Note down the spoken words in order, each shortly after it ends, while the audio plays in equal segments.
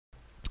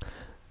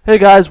Hey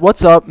guys,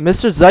 what's up?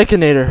 Mr.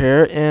 Zykenator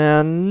here,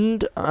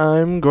 and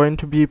I'm going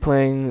to be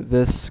playing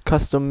this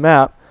custom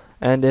map,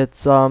 and it's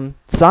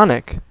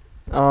Sonic.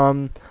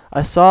 I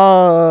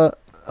saw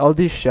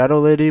LD Shadow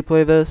Lady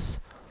play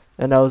this,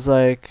 and I was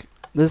like,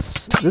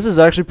 this is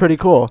actually pretty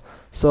cool.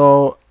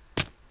 So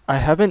I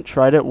haven't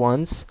tried it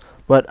once,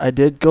 but I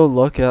did go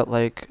look at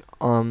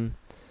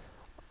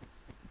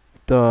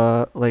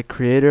the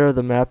creator of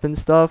the map and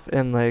stuff,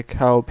 and like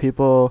how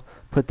people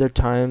put their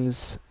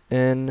times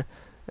in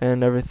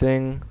and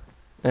everything.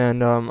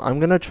 And I'm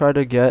gonna try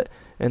to get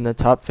in the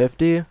top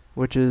 50,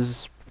 which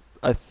is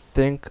I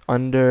think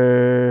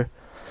under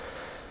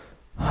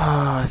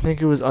I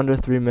think it was under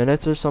 3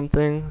 minutes or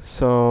something.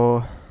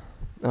 So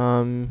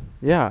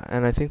yeah,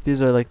 and I think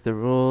these are like the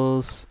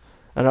rules,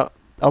 and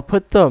I'll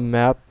put the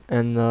map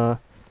and the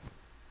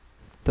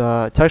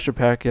texture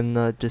pack in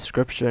the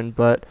description.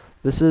 But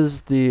this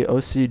is the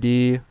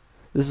OCD.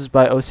 This is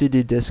by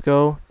OCD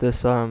Disco.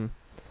 This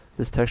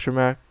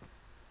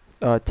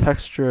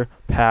texture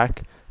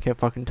pack. Can't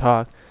fucking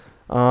talk.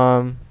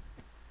 Um,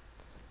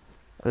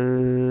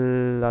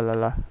 la la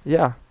la.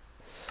 Yeah.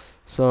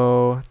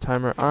 So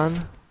timer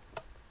on.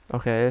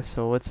 Okay.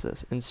 So what's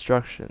this?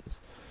 Instructions.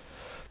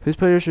 Please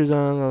put your shoes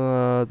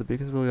on. The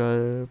beacons will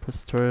guide.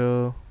 Press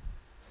tutorial.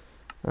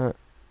 Uh,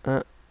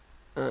 uh,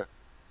 uh,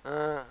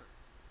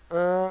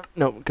 uh,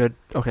 no, good.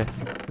 Okay.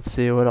 Let's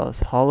see what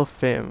else. Hall of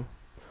Fame.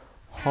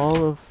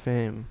 Hall of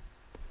Fame.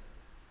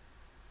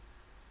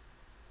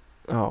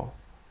 Oh.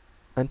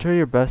 Enter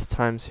your best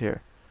times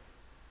here.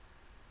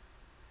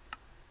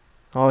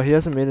 Oh, he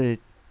hasn't made any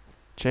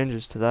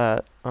changes to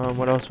that.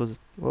 What else what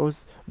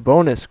was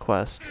bonus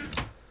quest?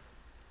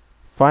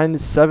 Find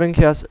 7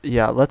 chaos.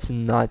 Yeah, let's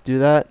not do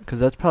that because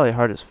that's probably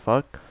hard as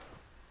fuck.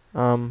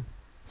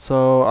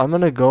 So I'm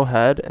gonna go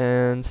ahead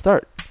and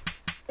start.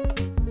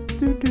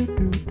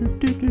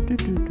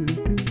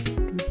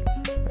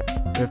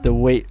 I have to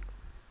wait.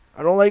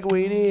 I don't like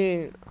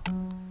waiting.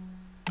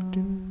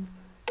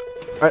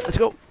 Alright, let's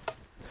go.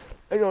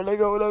 Let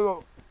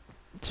go.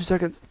 2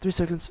 seconds, 3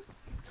 seconds.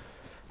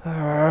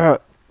 And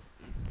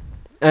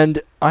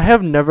I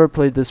have never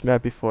played this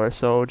map before,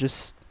 so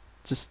just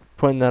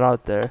putting that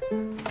out there.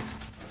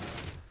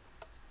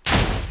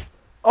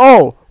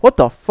 Oh, what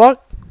the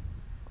fuck?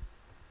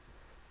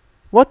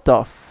 What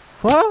the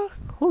fuck?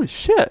 Holy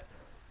shit.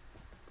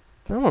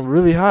 That went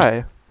really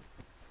high.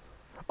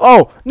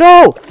 Oh,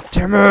 no!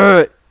 Damn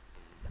it!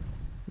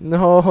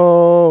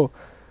 No.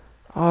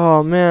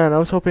 Oh man, I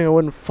was hoping I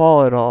wouldn't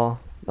fall at all.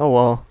 Oh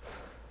well.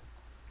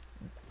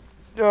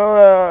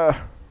 Uh,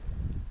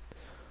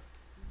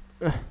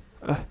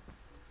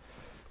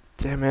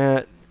 damn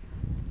it.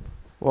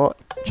 Well,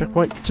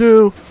 checkpoint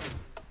 2.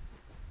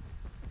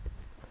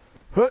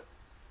 Huh.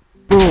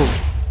 Boom.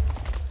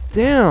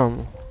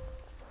 Damn.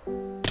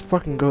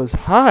 Fucking goes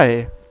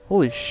high.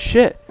 Holy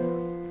shit.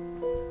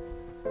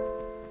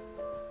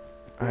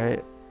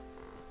 Alright.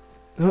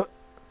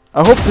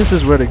 I hope this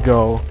is where to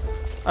go.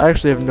 I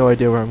actually have no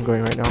idea where I'm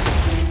going right now.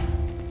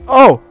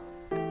 Oh!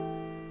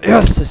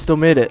 Yes, I still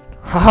made it.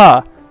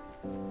 Haha.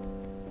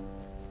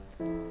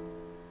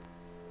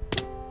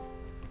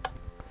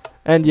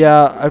 And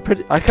yeah,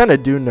 I kind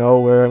of do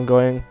know where I'm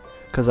going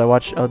because I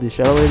watched LD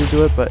Shadow Lady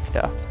do it, but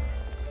yeah.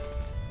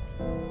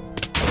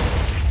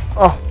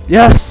 Oh,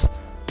 yes!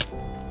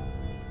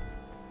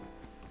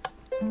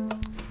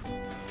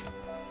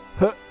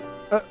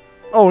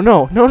 Oh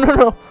no.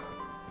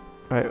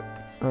 Alright,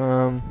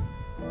 I'm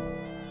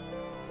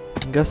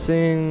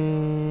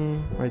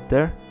guessing right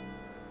there.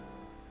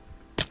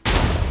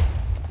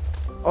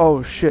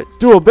 Oh shit,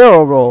 do a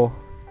barrel roll!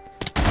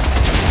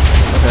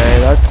 Okay,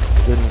 that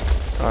didn't...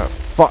 Alright,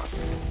 fuck.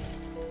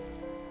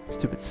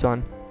 Stupid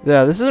son.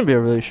 Yeah, this is gonna be a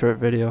really short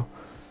video.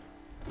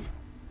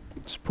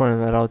 Just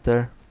pointing that out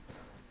there.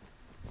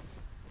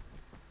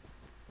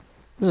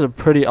 This is a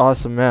pretty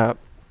awesome map.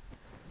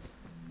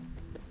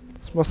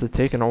 This must have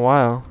taken a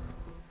while.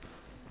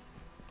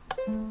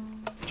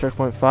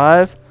 Checkpoint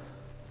 5.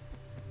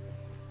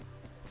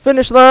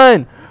 Finish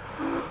line!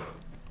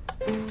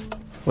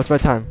 What's my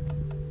time?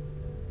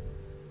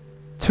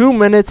 2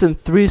 minutes and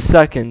 3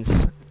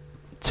 seconds.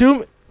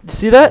 You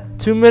see that?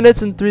 2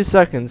 minutes and 3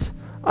 seconds.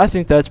 I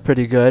think that's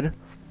pretty good.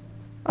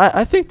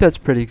 I think that's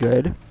pretty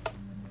good.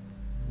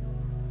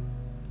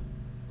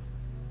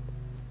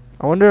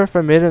 I wonder if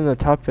I made it in the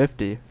top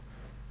 50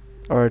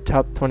 or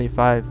top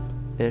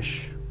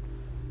 25-ish.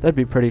 That'd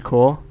be pretty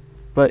cool.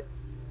 But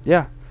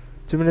yeah,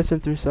 2 minutes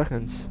and 3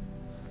 seconds.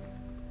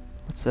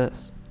 What's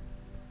this?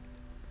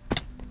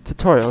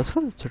 Tutorial. Let's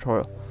go to the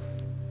tutorial.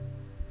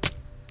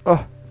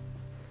 Oh.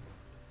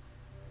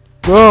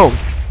 Boom.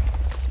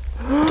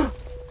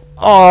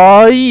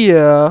 Oh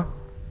yeah.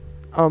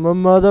 I'm a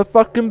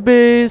motherfucking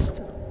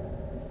beast.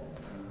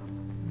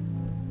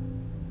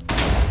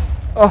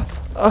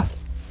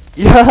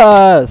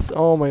 Yes.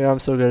 Oh my god, I'm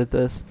so good at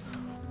this.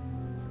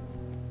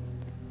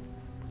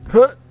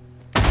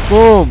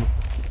 Boom.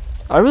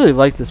 I really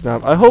like this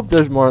map. I hope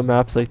there's more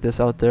maps like this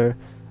out there,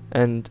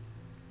 and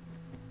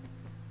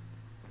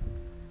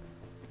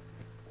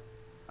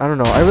I don't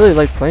know. I really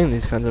like playing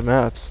these kinds of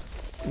maps.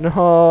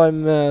 No, I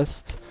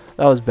missed.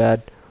 That was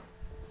bad.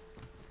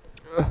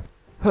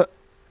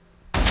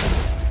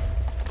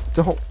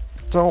 Don't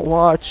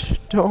watch.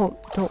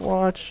 Don't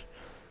watch.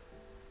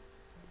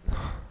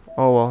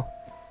 Oh well.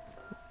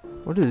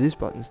 What do these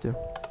buttons do?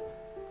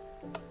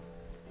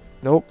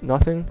 Nope,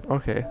 nothing.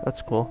 Okay,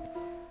 that's cool.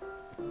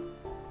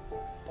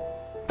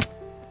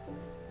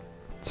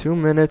 2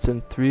 minutes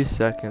and 3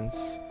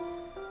 seconds.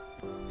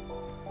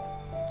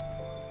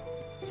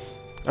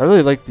 I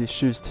really like these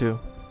shoes too.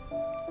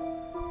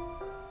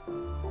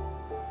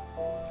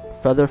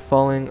 Feather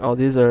falling. Oh,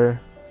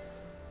 they're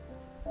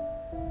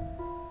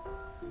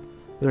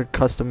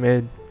custom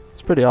made.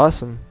 It's pretty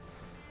awesome.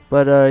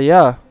 But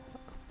yeah,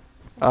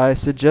 I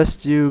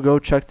suggest you go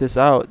check this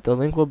out. The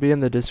link will be in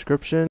the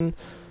description.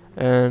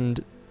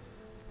 And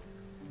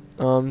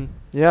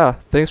yeah,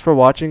 thanks for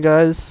watching,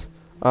 guys.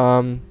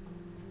 I'll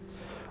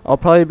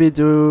probably be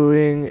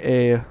doing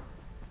a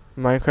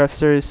Minecraft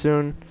series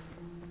soon.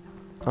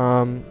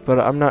 But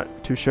I'm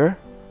not too sure.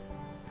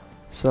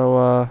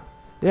 So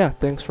yeah,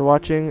 thanks for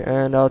watching,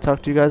 and I'll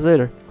talk to you guys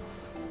later.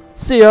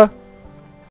 See ya!